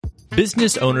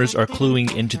Business owners are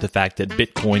cluing into the fact that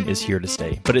Bitcoin is here to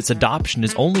stay, but its adoption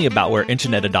is only about where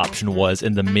internet adoption was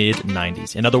in the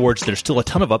mid-90s. In other words, there's still a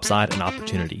ton of upside and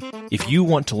opportunity. If you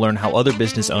want to learn how other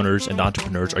business owners and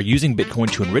entrepreneurs are using Bitcoin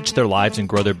to enrich their lives and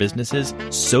grow their businesses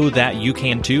so that you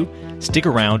can too, stick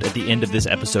around at the end of this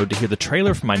episode to hear the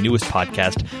trailer for my newest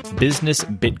podcast, Business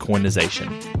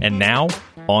Bitcoinization. And now,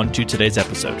 on to today's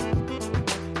episode.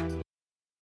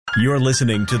 You're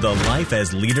listening to the Life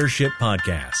as Leadership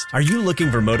Podcast. Are you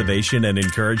looking for motivation and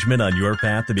encouragement on your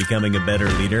path to becoming a better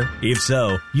leader? If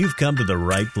so, you've come to the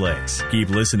right place. Keep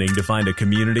listening to find a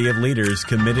community of leaders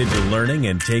committed to learning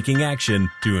and taking action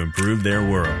to improve their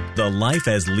world. The Life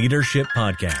as Leadership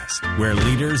Podcast, where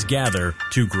leaders gather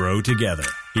to grow together.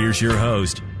 Here's your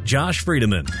host, Josh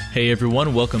Friedemann. Hey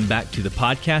everyone, welcome back to the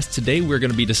podcast. Today we're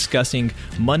going to be discussing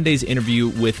Monday's interview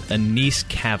with Anise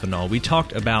Cavanaugh. We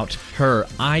talked about her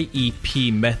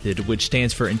IEP method, which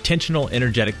stands for Intentional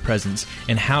Energetic Presence,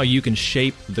 and how you can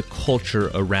shape the culture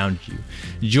around you.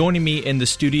 Joining me in the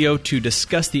studio to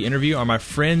discuss the interview are my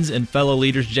friends and fellow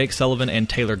leaders, Jake Sullivan and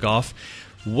Taylor Goff.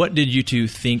 What did you two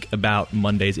think about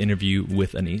Monday's interview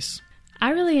with Anise? I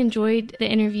really enjoyed the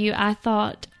interview. I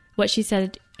thought what she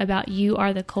said about you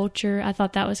are the culture, I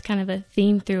thought that was kind of a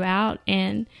theme throughout,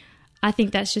 and I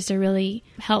think that's just a really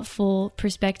helpful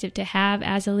perspective to have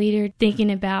as a leader,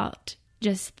 thinking about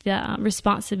just the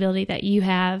responsibility that you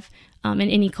have in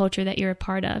any culture that you're a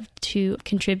part of to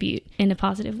contribute in a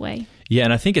positive way. Yeah,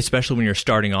 and I think especially when you're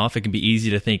starting off, it can be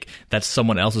easy to think that's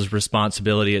someone else's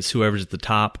responsibility. It's whoever's at the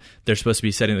top. They're supposed to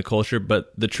be setting the culture.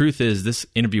 But the truth is, this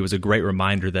interview was a great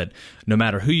reminder that no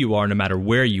matter who you are, no matter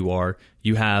where you are,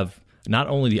 you have not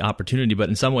only the opportunity, but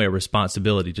in some way a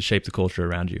responsibility to shape the culture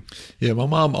around you. Yeah, my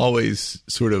mom always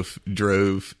sort of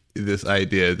drove this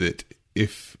idea that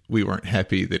if we weren't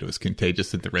happy, that it was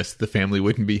contagious and the rest of the family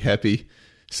wouldn't be happy.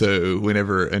 So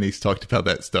whenever Anise talked about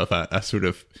that stuff, I sort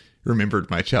of remembered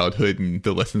my childhood and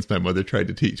the lessons my mother tried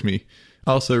to teach me.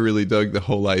 I also really dug the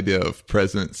whole idea of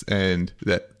presence and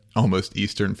that almost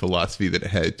Eastern philosophy that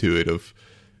it had to it of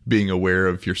being aware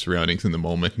of your surroundings in the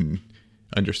moment and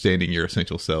understanding your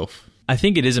essential self. I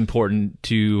think it is important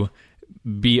to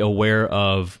be aware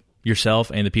of yourself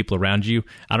and the people around you.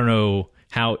 I don't know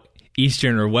how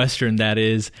Eastern or Western that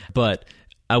is, but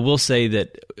I will say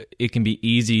that it can be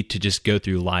easy to just go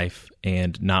through life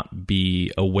and not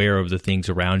be aware of the things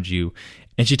around you.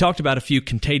 And she talked about a few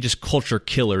contagious culture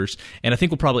killers, and I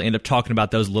think we'll probably end up talking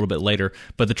about those a little bit later.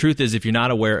 But the truth is, if you're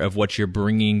not aware of what you're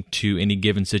bringing to any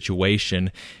given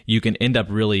situation, you can end up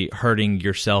really hurting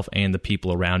yourself and the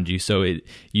people around you. So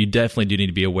you definitely do need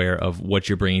to be aware of what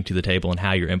you're bringing to the table and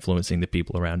how you're influencing the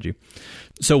people around you.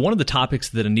 So one of the topics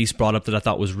that Anise brought up that I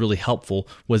thought was really helpful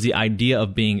was the idea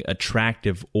of being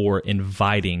attractive or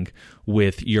inviting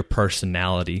with your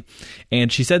personality.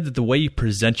 And she said that the way you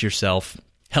present yourself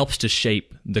helps to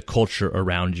shape the culture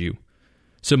around you.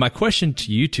 So my question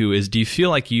to you two is, do you feel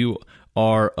like you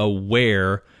are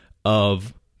aware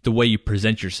of the way you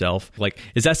present yourself? Like,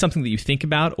 is that something that you think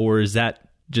about, or is that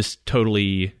just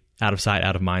totally out of sight,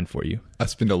 out of mind for you? I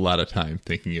spend a lot of time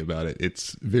thinking about it.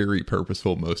 It's very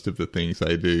purposeful, most of the things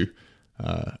I do,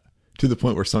 to the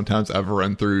point where sometimes I've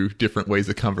run through different ways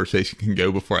a conversation can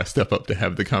go before I step up to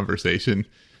have the conversation.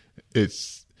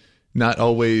 It's not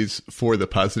always for the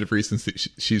positive reasons that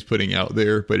she's putting out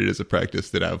there, but it is a practice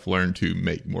that I've learned to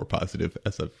make more positive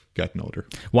as I've gotten older.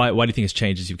 Why do you think it's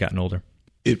changed as you've gotten older?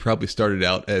 It probably started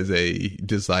out as a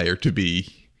desire to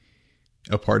be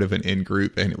a part of an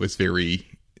in-group, and it was very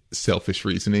selfish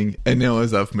reasoning. And now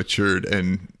as I've matured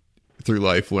and through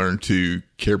life learned to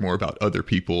care more about other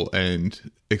people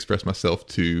and express myself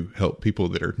to help people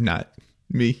that are not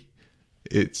me,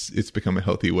 it's become a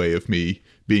healthy way of me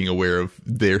being aware of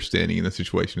their standing in the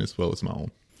situation as well as my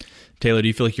own. Taylor, do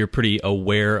you feel like you're pretty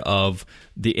aware of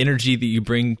the energy that you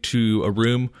bring to a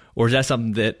room, or is that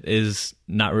something that is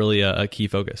not really a key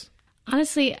focus?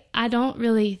 Honestly, I don't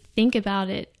really think about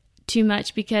it too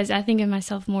much because I think of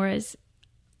myself more as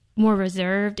more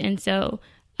reserved, and so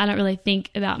I don't really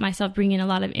think about myself bringing a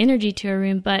lot of energy to a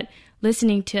room, but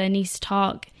listening to Anise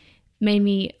talk made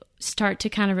me start to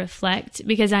kind of reflect,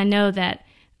 because I know that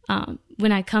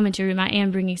when I come into a room, I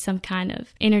am bringing some kind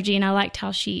of energy, and I liked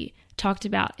how she talked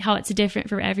about how it's different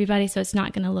for everybody, so it's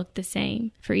not going to look the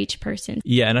same for each person.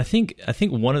 Yeah, and I think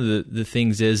one of the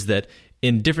things is that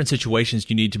in different situations,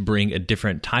 you need to bring a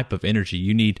different type of energy.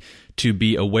 You need to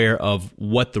be aware of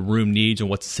what the room needs and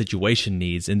what the situation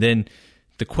needs, and then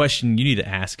the question you need to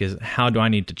ask is, how do I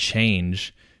need to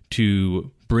change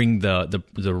to bring the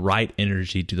right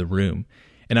energy to the room?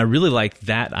 And I really like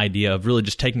that idea of really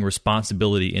just taking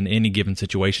responsibility in any given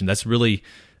situation. That's really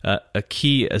a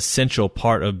key essential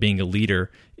part of being a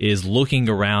leader is looking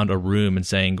around a room and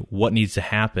saying, what needs to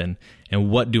happen and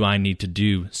what do I need to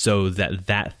do so that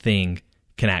that thing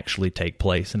can actually take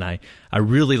place? And I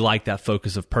really like that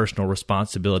focus of personal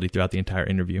responsibility throughout the entire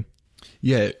interview.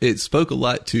 Yeah, it spoke a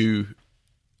lot to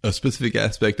a specific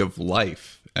aspect of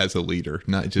life as a leader,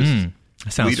 not just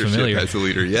that sounds leadership familiar. as a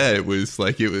leader. Yeah, it was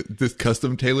this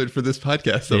custom tailored for this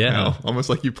podcast somehow, almost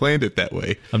like you planned it that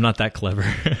way. I'm not that clever.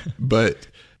 But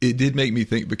it did make me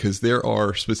think, because there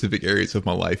are specific areas of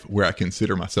my life where I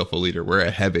consider myself a leader, where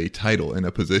I have a title and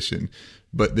a position,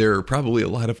 but there are probably a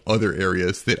lot of other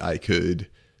areas that I could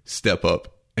step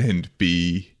up and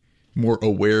be more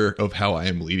aware of how I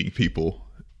am leading people,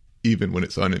 even when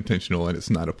it's unintentional and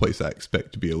it's not a place I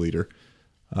expect to be a leader.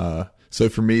 So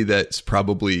for me, that's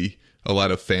probably a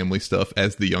lot of family stuff.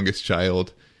 As the youngest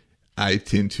child, I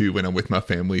tend to, when I'm with my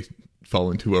family,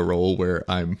 fall into a role where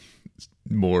I'm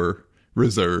more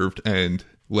reserved and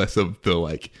less of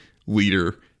the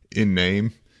leader in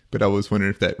name. But I was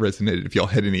wondering if that resonated, if y'all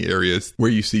had any areas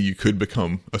where you see you could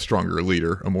become a stronger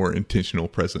leader, a more intentional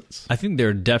presence. I think there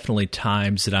are definitely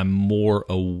times that I'm more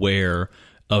aware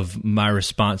of my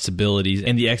responsibilities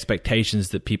and the expectations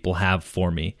that people have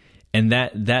for me. And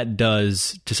that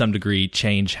does, to some degree,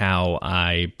 change how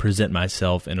I present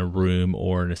myself in a room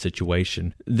or in a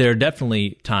situation. There are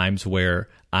definitely times where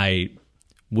I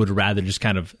would rather just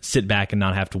kind of sit back and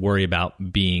not have to worry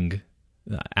about being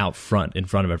out front, in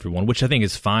front of everyone, which I think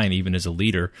is fine even as a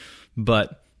leader.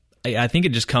 But I think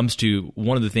it just comes to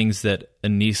one of the things that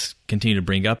Anise continued to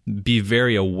bring up: be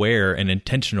very aware and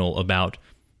intentional about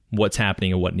what's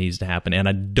happening and what needs to happen. And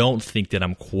I don't think that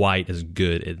I'm quite as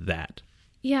good at that.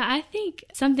 Yeah, I think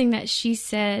something that she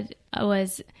said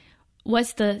was,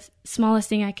 what's the smallest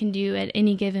thing I can do at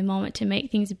any given moment to make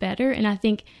things better? And I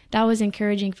think that was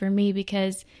encouraging for me,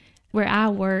 because where I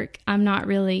work, I'm not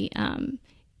really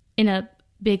in a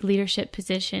big leadership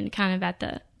position, kind of at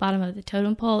the bottom of the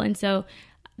totem pole. And so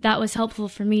that was helpful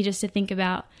for me, just to think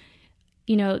about,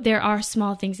 there are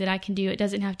small things that I can do. It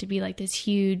doesn't have to be like this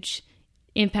huge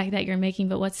impact that you're making,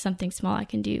 but what's something small I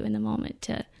can do in the moment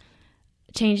to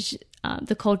change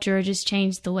the culture, or just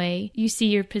change the way you see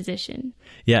your position.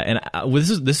 Yeah, and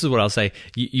this is what I'll say.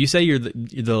 You say you're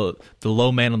the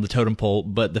low man on the totem pole,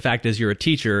 but the fact is you're a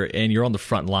teacher and you're on the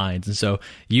front lines, and so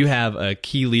you have a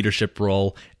key leadership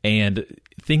role. And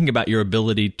thinking about your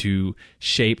ability to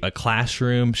shape a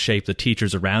classroom, shape the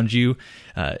teachers around you.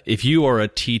 If you are a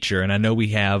teacher, and I know we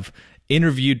have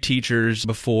interviewed teachers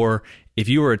before, if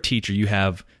you are a teacher, you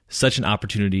have such an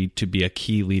opportunity to be a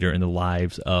key leader in the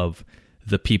lives of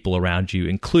the people around you,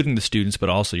 including the students, but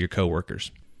also your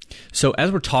coworkers. So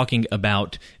as we're talking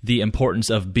about the importance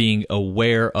of being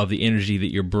aware of the energy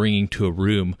that you're bringing to a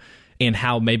room, and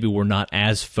how maybe we're not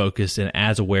as focused and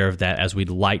as aware of that as we'd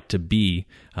like to be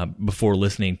before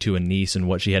listening to Anise and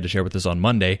what she had to share with us on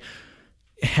Monday,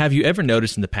 have you ever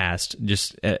noticed in the past,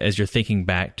 just as you're thinking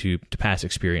back to past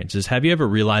experiences, have you ever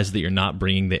realized that you're not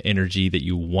bringing the energy that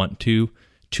you want to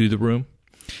the room?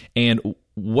 And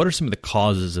what are some of the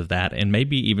causes of that, and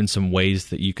maybe even some ways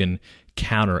that you can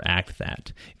counteract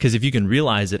that? Because if you can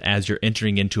realize it as you're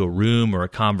entering into a room or a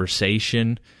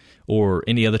conversation or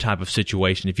any other type of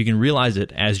situation, if you can realize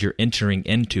it as you're entering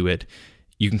into it,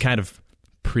 you can kind of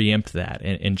preempt that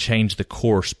and change the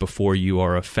course before you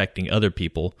are affecting other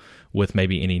people with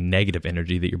maybe any negative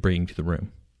energy that you're bringing to the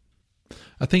room.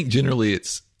 I think generally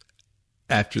it's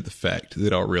after the fact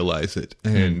that I'll realize it,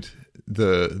 and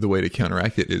the way to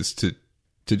counteract it is to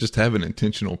just have an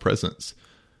intentional presence.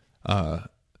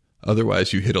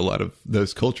 Otherwise, you hit a lot of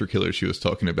those culture killers she was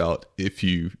talking about. If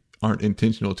you aren't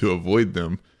intentional to avoid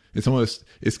them,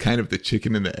 it's kind of the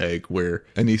chicken and the egg, where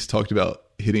Anise talked about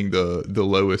hitting the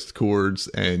lowest chords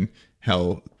and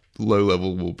how low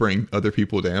level will bring other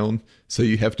people down. So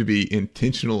you have to be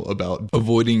intentional about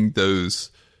avoiding those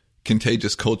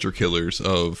contagious culture killers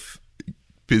of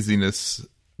busyness,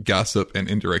 gossip, and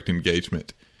indirect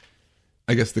engagement.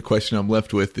 I guess the question I'm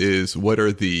left with is, what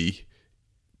are the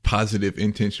positive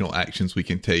intentional actions we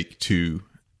can take to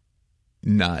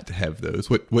not have those?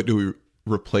 What do we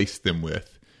replace them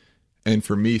with? And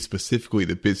for me specifically,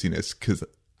 the busyness, because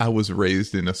I was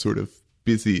raised in a sort of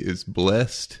busy is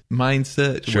blessed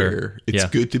mindset, where it's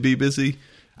good to be busy.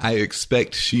 I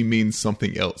expect she means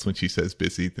something else when she says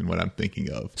busy than what I'm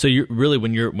thinking of. So you really,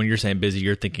 when you're saying busy,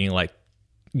 you're thinking like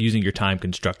using your time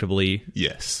constructively.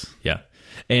 Yes. Yeah.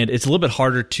 And it's a little bit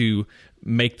harder to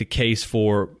make the case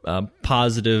for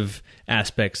positive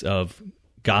aspects of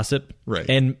gossip, right,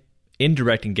 and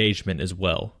indirect engagement as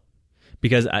well.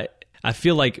 Because I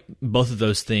feel like both of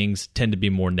those things tend to be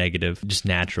more negative just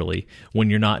naturally. When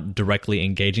you're not directly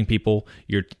engaging people,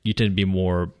 you tend to be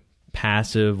more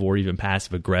passive or even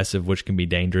passive aggressive, which can be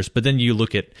dangerous. But then you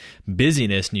look at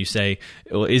busyness and you say,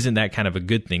 well, isn't that kind of a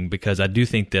good thing? Because I do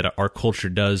think that our culture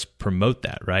does promote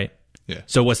that, right? Yeah.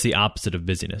 So what's the opposite of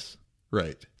busyness?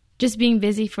 Right. Just being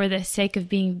busy for the sake of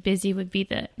being busy would be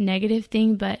the negative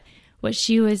thing. But what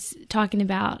she was talking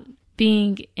about,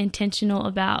 being intentional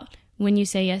about when you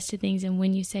say yes to things and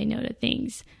when you say no to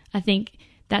things, I think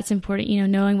that's important,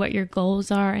 knowing what your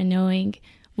goals are and knowing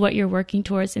what you're working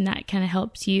towards, and that kind of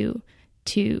helps you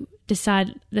to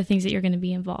decide the things that you're going to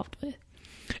be involved with.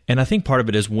 And I think part of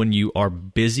it is when you are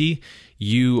busy,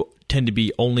 you tend to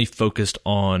be only focused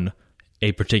on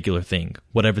a particular thing,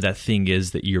 whatever that thing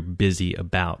is that you're busy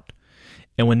about.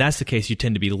 And when that's the case, you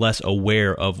tend to be less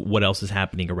aware of what else is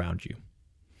happening around you.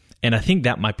 And I think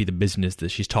that might be the busyness that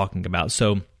she's talking about.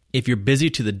 So if you're busy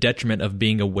to the detriment of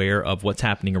being aware of what's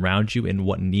happening around you and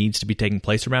what needs to be taking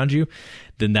place around you,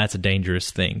 then that's a dangerous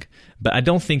thing. But I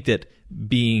don't think that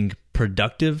being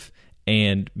productive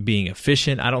and being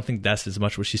efficient, I don't think that's as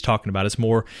much what she's talking about. It's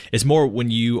more when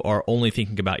you are only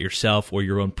thinking about yourself or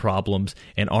your own problems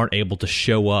and aren't able to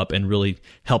show up and really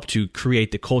help to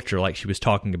create the culture like she was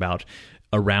talking about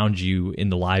around you in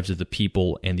the lives of the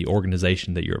people and the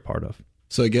organization that you're a part of.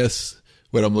 So I guess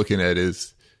what I'm looking at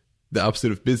is the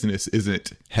opposite of business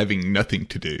isn't having nothing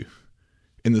to do,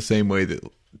 in the same way that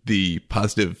the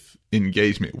positive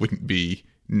engagement wouldn't be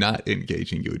not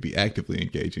engaging, it would be actively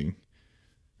engaging.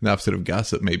 The opposite of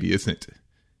gossip maybe isn't,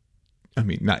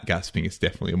 not gossiping is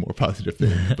definitely a more positive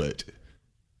thing, but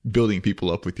building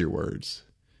people up with your words.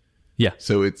 Yeah.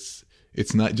 So it's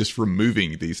not just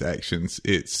removing these actions,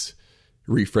 it's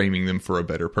reframing them for a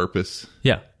better purpose.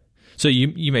 Yeah. So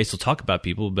you may still talk about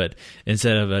people, but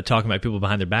instead of talking about people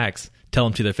behind their backs, tell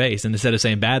them to their face. And instead of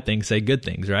saying bad things, say good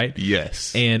things, right?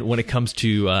 Yes. And when it comes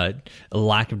to a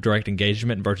lack of direct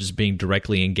engagement versus being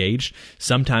directly engaged,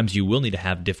 sometimes you will need to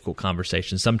have difficult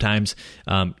conversations. Sometimes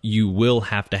you will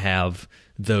have to have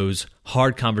those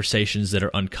hard conversations that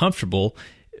are uncomfortable,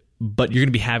 but you're going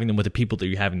to be having them with the people that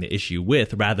you're having the issue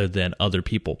with rather than other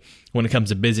people. When it comes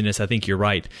to busyness, I think you're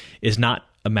right. It's not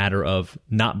a matter of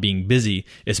not being busy.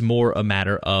 It's more a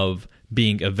matter of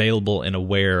being available and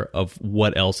aware of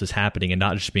what else is happening and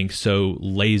not just being so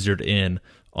lasered in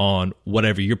on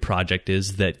whatever your project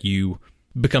is that you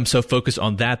become so focused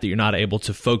on that you're not able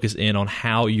to focus in on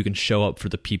how you can show up for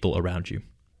the people around you.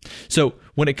 So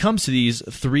when it comes to these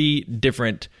three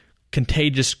different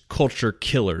contagious culture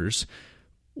killers,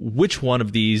 which one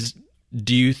of these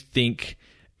do you think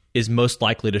is most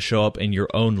likely to show up in your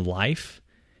own life?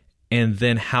 And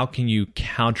then how can you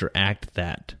counteract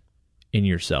that in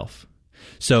yourself?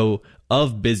 So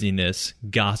of busyness,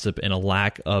 gossip, and a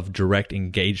lack of direct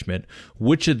engagement,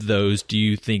 which of those do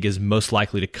you think is most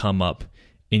likely to come up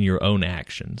in your own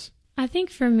actions? I think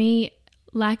for me,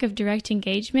 lack of direct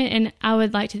engagement, and I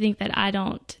would like to think that I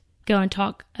don't go and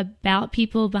talk about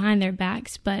people behind their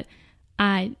backs, but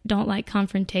I don't like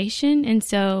confrontation. And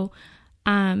so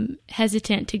I'm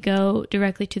hesitant to go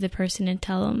directly to the person and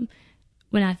tell them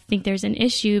when I think there's an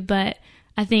issue. But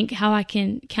I think how I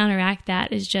can counteract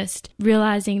that is just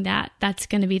realizing that that's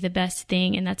going to be the best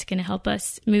thing and that's going to help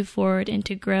us move forward and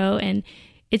to grow. And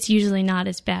it's usually not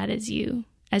as bad as you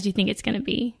think it's going to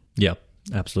be. Yeah,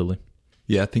 absolutely.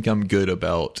 Yeah, I think I'm good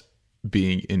about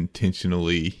being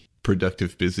intentionally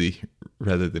productive busy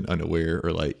rather than unaware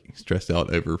or stressed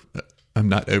out over. I'm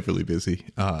not overly busy.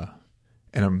 And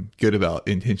I'm good about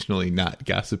intentionally not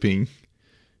gossiping.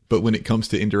 But when it comes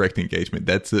to indirect engagement,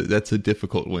 that's a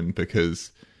difficult one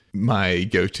because my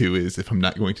go-to is if I'm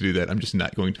not going to do that, I'm just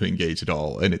not going to engage at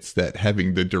all. And it's that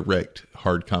having the direct,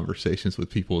 hard conversations with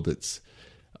people that's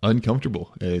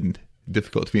uncomfortable and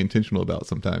difficult to be intentional about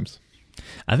sometimes.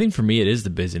 I think for me, it is the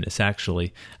busyness,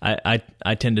 actually. I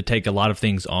tend to take a lot of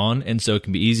things on, and so it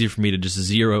can be easier for me to just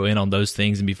zero in on those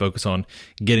things and be focused on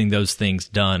getting those things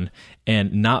done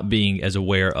and not being as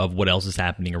aware of what else is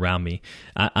happening around me.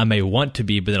 I may want to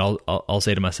be, but then I'll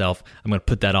say to myself, I'm going to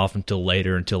put that off until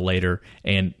later,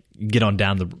 and get on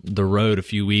down the road a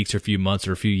few weeks or a few months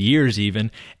or a few years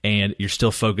even, and you're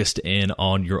still focused in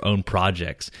on your own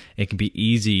projects. It can be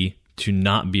easy to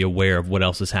not be aware of what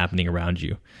else is happening around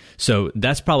you. So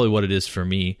that's probably what it is for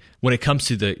me. When it comes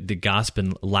to the gossip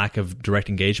and lack of direct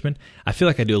engagement, I feel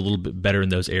like I do a little bit better in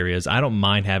those areas. I don't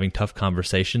mind having tough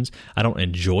conversations. I don't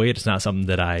enjoy it. It's not something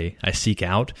that I seek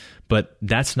out, but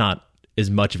that's not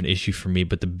as much of an issue for me.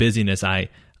 But the busyness, I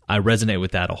resonate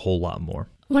with that a whole lot more.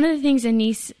 One of the things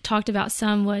Anise talked about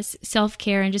some was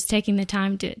self-care and just taking the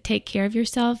time to take care of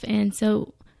yourself. And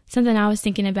so something I was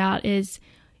thinking about is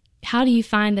how do you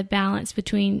find the balance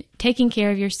between taking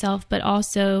care of yourself, but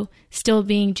also still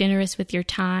being generous with your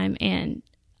time and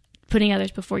putting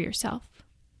others before yourself?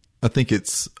 I think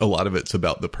a lot of it's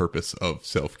about the purpose of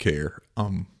self-care.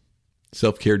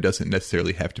 Self-care doesn't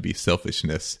necessarily have to be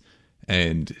selfishness.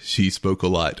 And she spoke a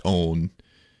lot on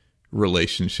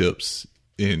relationships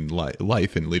in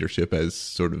life and leadership as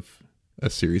sort of a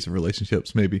series of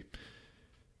relationships, maybe.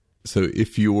 So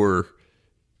if you're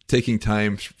taking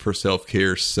time for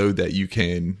self-care so that you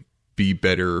can be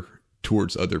better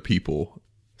towards other people,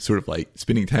 sort of like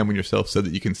spending time on yourself so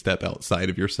that you can step outside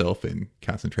of yourself and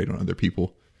concentrate on other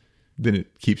people, then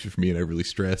it keeps you from being overly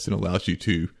stressed and allows you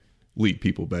to lead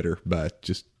people better by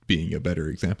just being a better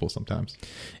example sometimes.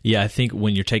 Yeah, I think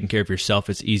when you're taking care of yourself,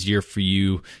 it's easier for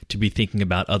you to be thinking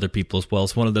about other people as well.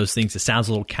 It's one of those things that sounds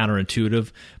a little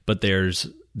counterintuitive, but there's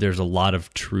a lot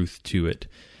of truth to it.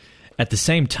 At the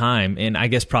same time, and I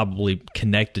guess probably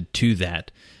connected to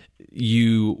that,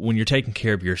 when you're taking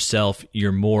care of yourself,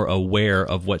 you're more aware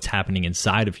of what's happening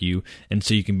inside of you, and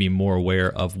so you can be more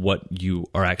aware of what you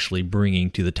are actually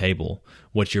bringing to the table,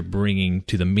 what you're bringing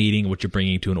to the meeting, what you're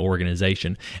bringing to an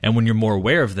organization. And when you're more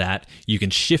aware of that, you can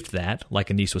shift that, like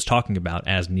Anise was talking about,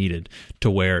 as needed, to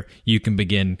where you can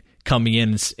begin coming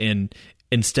in and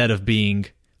instead of being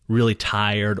really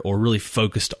tired or really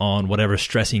focused on whatever's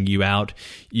stressing you out,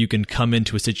 you can come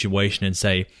into a situation and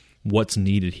say, what's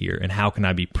needed here and how can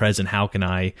I be present? How can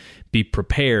I be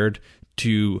prepared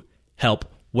to help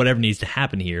whatever needs to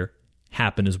happen here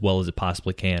happen as well as it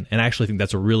possibly can? And I actually think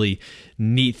that's a really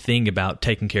neat thing about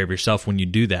taking care of yourself. When you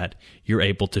do that, you're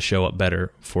able to show up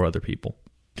better for other people.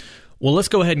 Well, let's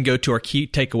go ahead and go to our key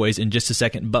takeaways in just a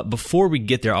second. But before we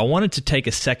get there, I wanted to take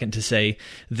a second to say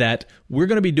that we're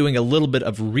going to be doing a little bit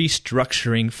of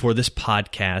restructuring for this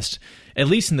podcast, at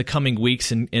least in the coming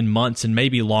weeks and months, and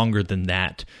maybe longer than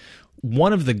that.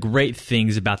 One of the great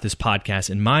things about this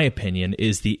podcast, in my opinion,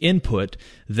 is the input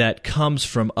that comes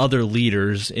from other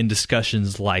leaders in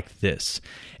discussions like this.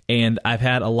 And I've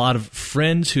had a lot of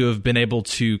friends who have been able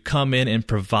to come in and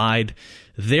provide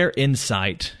their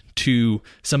insight to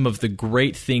some of the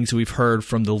great things we've heard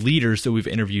from the leaders that we've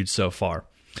interviewed so far.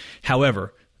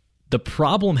 However, the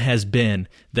problem has been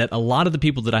that a lot of the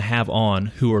people that I have on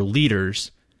who are leaders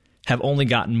have only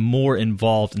gotten more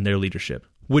involved in their leadership,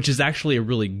 which is actually a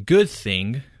really good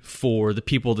thing for the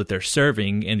people that they're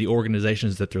serving and the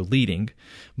organizations that they're leading.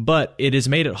 But it has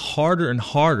made it harder and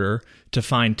harder to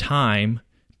find time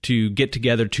to get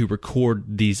together to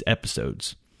record these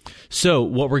episodes. So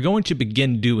what we're going to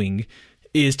begin doing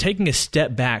is taking a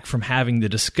step back from having the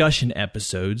discussion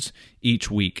episodes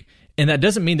each week. And that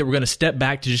doesn't mean that we're going to step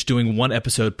back to just doing one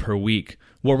episode per week.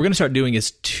 What we're going to start doing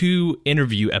is 2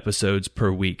 interview episodes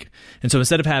per week. And so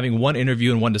instead of having one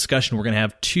interview and one discussion, we're going to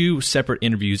have 2 separate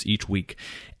interviews each week.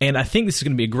 And I think this is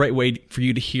going to be a great way for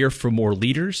you to hear from more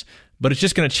leaders, but it's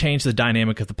just going to change the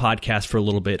dynamic of the podcast for a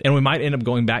little bit. And we might end up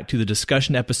going back to the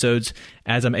discussion episodes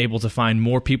as I'm able to find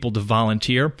more people to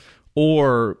volunteer,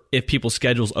 or if people's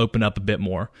schedules open up a bit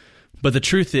more. But the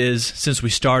truth is, since we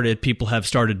started, people have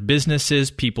started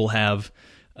businesses, people have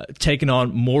taken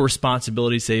on more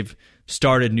responsibilities, they've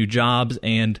started new jobs,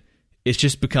 and it's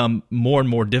just become more and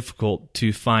more difficult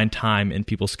to find time in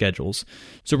people's schedules.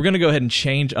 So we're going to go ahead and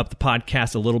change up the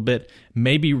podcast a little bit,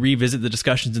 maybe revisit the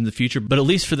discussions in the future, but at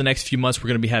least for the next few months, we're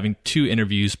going to be having 2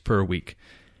 interviews per week.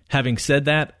 Having said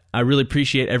that, I really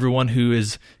appreciate everyone who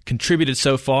has contributed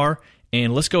so far,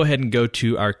 and let's go ahead and go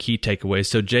to our key takeaways.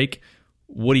 So Jake,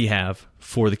 what do you have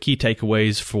for the key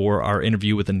takeaways for our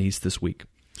interview with Anise this week?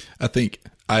 I think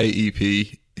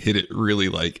IEP hit it really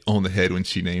like on the head when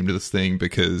she named this thing,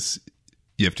 because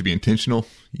you have to be intentional,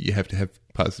 you have to have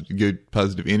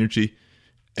positive energy,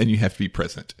 and you have to be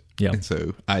present. Yeah. And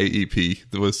so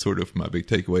IEP was sort of my big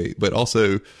takeaway. But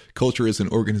also, culture is an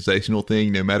organizational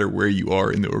thing. No matter where you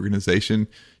are in the organization,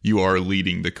 you are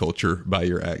leading the culture by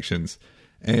your actions.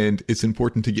 And it's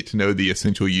important to get to know the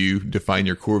essential you, define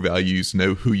your core values,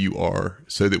 know who you are,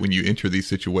 so that when you enter these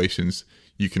situations,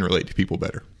 you can relate to people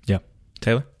better. Yeah.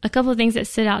 Taylor? A couple of things that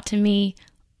stood out to me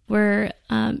were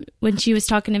when she was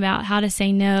talking about how to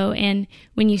say no, and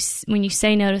when you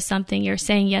say no to something, you're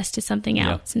saying yes to something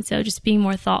else. And so just being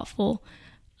more thoughtful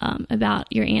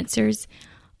about your answers.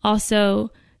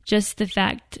 Also, just the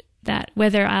fact that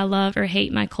whether I love or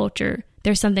hate my culture,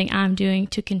 there's something I'm doing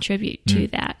to contribute to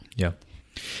that. Yeah.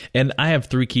 And I have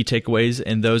 3 key takeaways,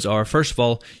 and those are, first of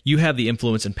all, you have the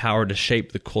influence and power to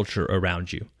shape the culture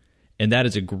around you. And that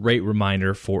is a great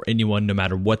reminder for anyone, no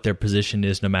matter what their position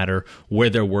is, no matter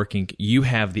where they're working, you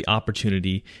have the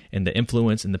opportunity and the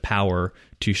influence and the power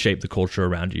to shape the culture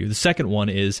around you. The second one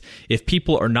is, if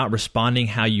people are not responding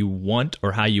how you want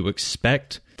or how you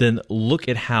expect, then look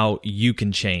at how you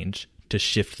can change to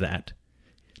shift that.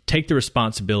 Take the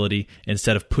responsibility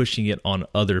instead of pushing it on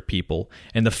other people.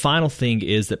 And the final thing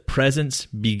is that presence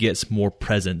begets more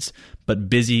presence, but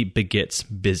busy begets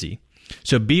busy.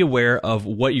 So be aware of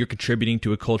what you're contributing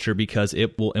to a culture, because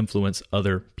it will influence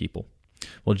other people.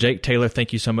 Well, Jake Taylor,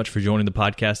 thank you so much for joining the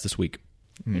podcast this week.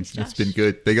 Thanks, Josh. It's been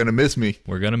good. They're going to miss me.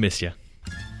 We're going to miss you.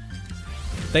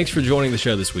 Thanks for joining the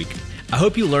show this week. I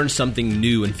hope you learned something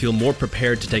new and feel more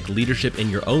prepared to take leadership in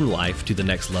your own life to the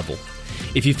next level.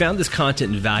 If you found this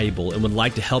content valuable and would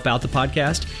like to help out the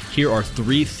podcast, here are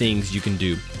 3 things you can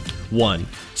do. 1,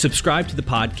 subscribe to the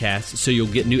podcast so you'll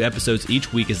get new episodes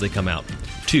each week as they come out.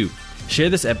 2, share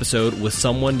this episode with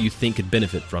someone you think could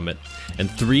benefit from it.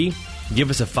 And 3, give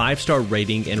us a 5-star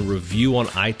rating and review on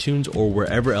iTunes or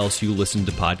wherever else you listen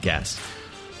to podcasts.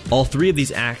 All 3 of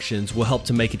these actions will help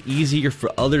to make it easier for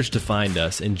others to find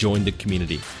us and join the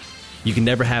community. You can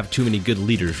never have too many good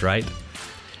leaders, right?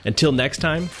 Until next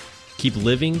time, keep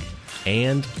living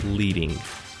and leading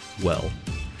well.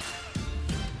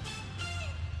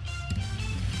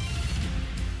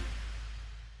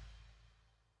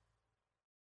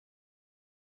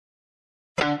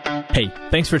 Hey,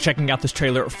 thanks for checking out this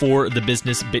trailer for the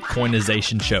Business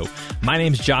Bitcoinization Show. My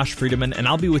name's Josh Friedemann, and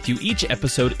I'll be with you each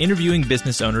episode interviewing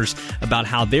business owners about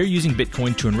how they're using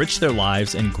Bitcoin to enrich their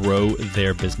lives and grow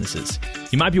their businesses.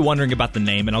 You might be wondering about the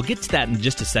name, and I'll get to that in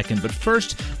just a second, but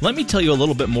first, let me tell you a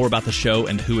little bit more about the show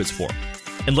and who it's for.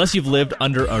 Unless you've lived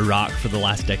under a rock for the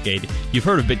last decade, you've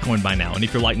heard of Bitcoin by now. And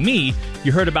if you're like me,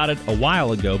 you heard about it a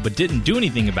while ago, but didn't do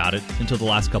anything about it until the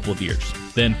last couple of years.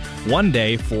 Then one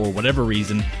day, for whatever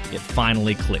reason, it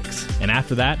finally clicks. And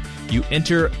after that, you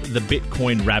enter the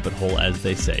Bitcoin rabbit hole, as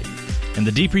they say. And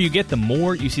the deeper you get, the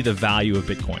more you see the value of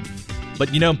Bitcoin.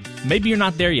 But maybe you're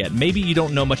not there yet. Maybe you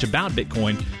don't know much about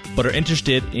Bitcoin, but are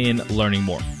interested in learning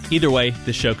more. Either way,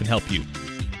 this show can help you.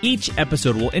 Each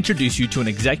episode will introduce you to an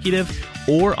executive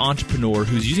or entrepreneur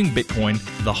who's using Bitcoin,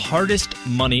 the hardest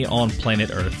money on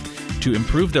planet Earth, to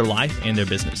improve their life and their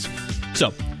business. So,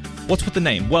 what's with the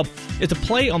name? Well, it's a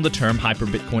play on the term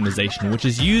hyper-Bitcoinization, which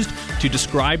is used to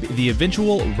describe the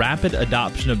eventual rapid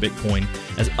adoption of Bitcoin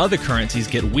as other currencies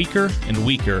get weaker and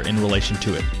weaker in relation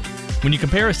to it. When you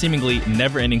compare a seemingly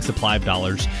never-ending supply of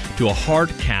dollars to a hard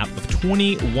cap of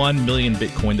 21 million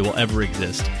Bitcoin that will ever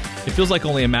exist, it feels like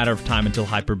only a matter of time until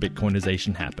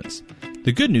hyper-Bitcoinization happens.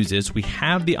 The good news is we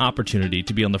have the opportunity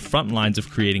to be on the front lines of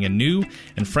creating a new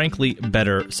and frankly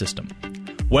better system.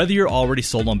 Whether you're already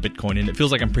sold on Bitcoin and it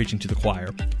feels like I'm preaching to the choir,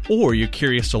 or you're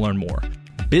curious to learn more,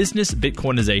 Business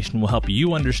Bitcoinization will help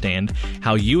you understand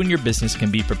how you and your business can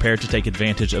be prepared to take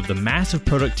advantage of the massive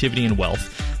productivity and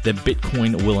wealth that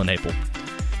Bitcoin will enable.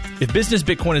 If Business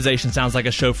Bitcoinization sounds like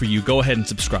a show for you, go ahead and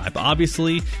subscribe.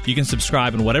 Obviously, you can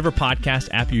subscribe in whatever podcast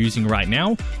app you're using right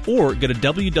now, or go to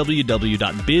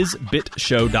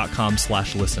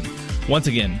www.bizbitshow.com/listen. Once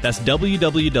again, that's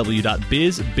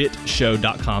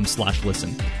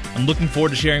www.bizbitshow.com/listen. I'm looking forward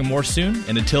to sharing more soon,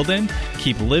 and until then,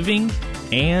 keep living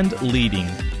and leading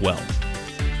well.